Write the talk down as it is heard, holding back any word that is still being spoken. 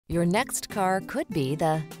Your next car could be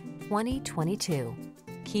the 2022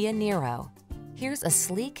 Kia Niro. Here's a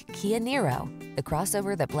sleek Kia Niro, the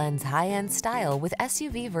crossover that blends high-end style with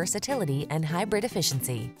SUV versatility and hybrid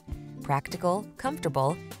efficiency. Practical,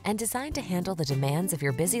 comfortable, and designed to handle the demands of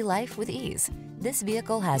your busy life with ease, this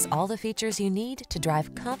vehicle has all the features you need to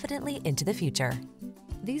drive confidently into the future.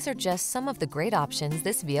 These are just some of the great options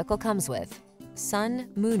this vehicle comes with: sun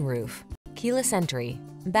moonroof, keyless entry,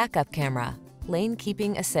 backup camera, lane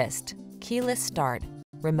keeping assist, keyless start,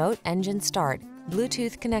 remote engine start,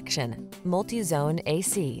 Bluetooth connection, multi-zone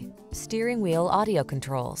AC, steering wheel audio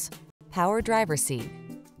controls, power driver seat.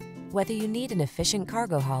 Whether you need an efficient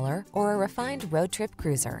cargo hauler or a refined road trip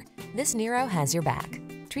cruiser, this Niro has your back.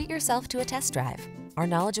 Treat yourself to a test drive. Our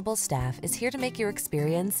knowledgeable staff is here to make your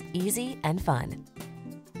experience easy and fun.